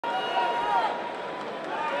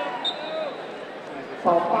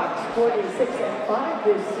While Fox 46-5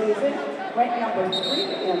 this season, ranked number 3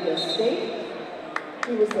 in the state.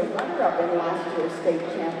 He was the runner-up in last year's state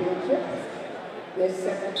championships. This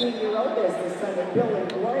 17-year-old is the son of Bill and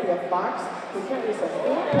Gloria Fox, who carries a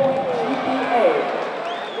 4-point GPA.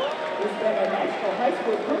 He's been a National High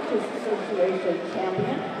School Coaches Association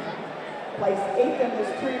champion. Placed 8th in this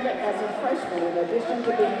tournament as a freshman, in addition to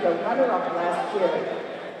being the runner-up last year.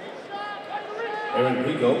 Aaron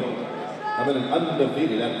Pico, coming in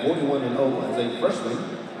undefeated at 41-0 as a freshman.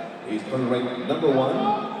 He's currently ranked number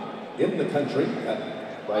 1 in the country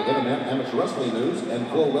by Internet Amateur Wrestling News and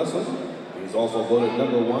Flow Wrestling. He's also voted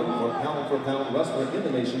number 1 for pound wrestler in the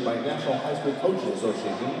nation by National High School Coaches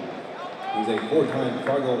Association. He's a 4-time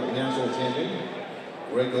Fargo National Champion,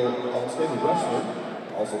 Greco All-State Wrestler,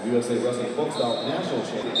 also USA Wrestling Folk Style National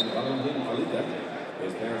Champion, and Valentin Kalika.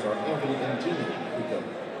 His parents are Anthony and Gina Pico.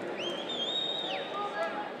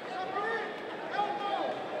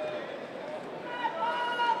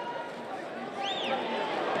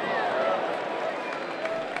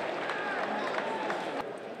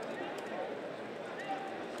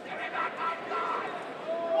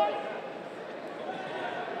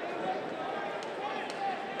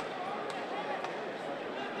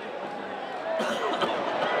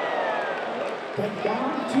 Take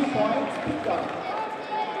down 2 points, Pico.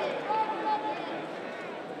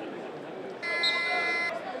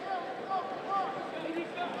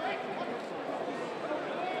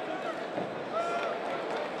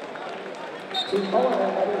 Two more,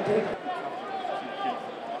 another take.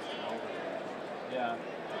 Yeah.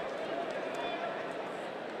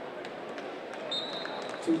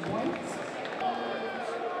 2 points.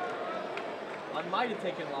 I might have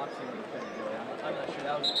taken Loxie with the pin, really. I'm not sure.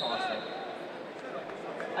 That was a toss-up.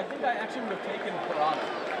 I think I actually would have taken Parada.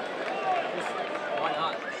 Just, why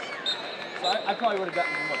not? So I probably would have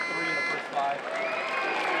gotten, what, 3 in the first 5.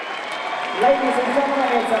 Ladies and gentlemen,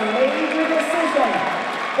 it's a major decision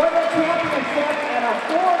for the championship and a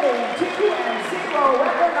 42-0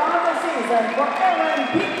 record on the season for Aaron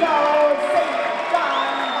Pico.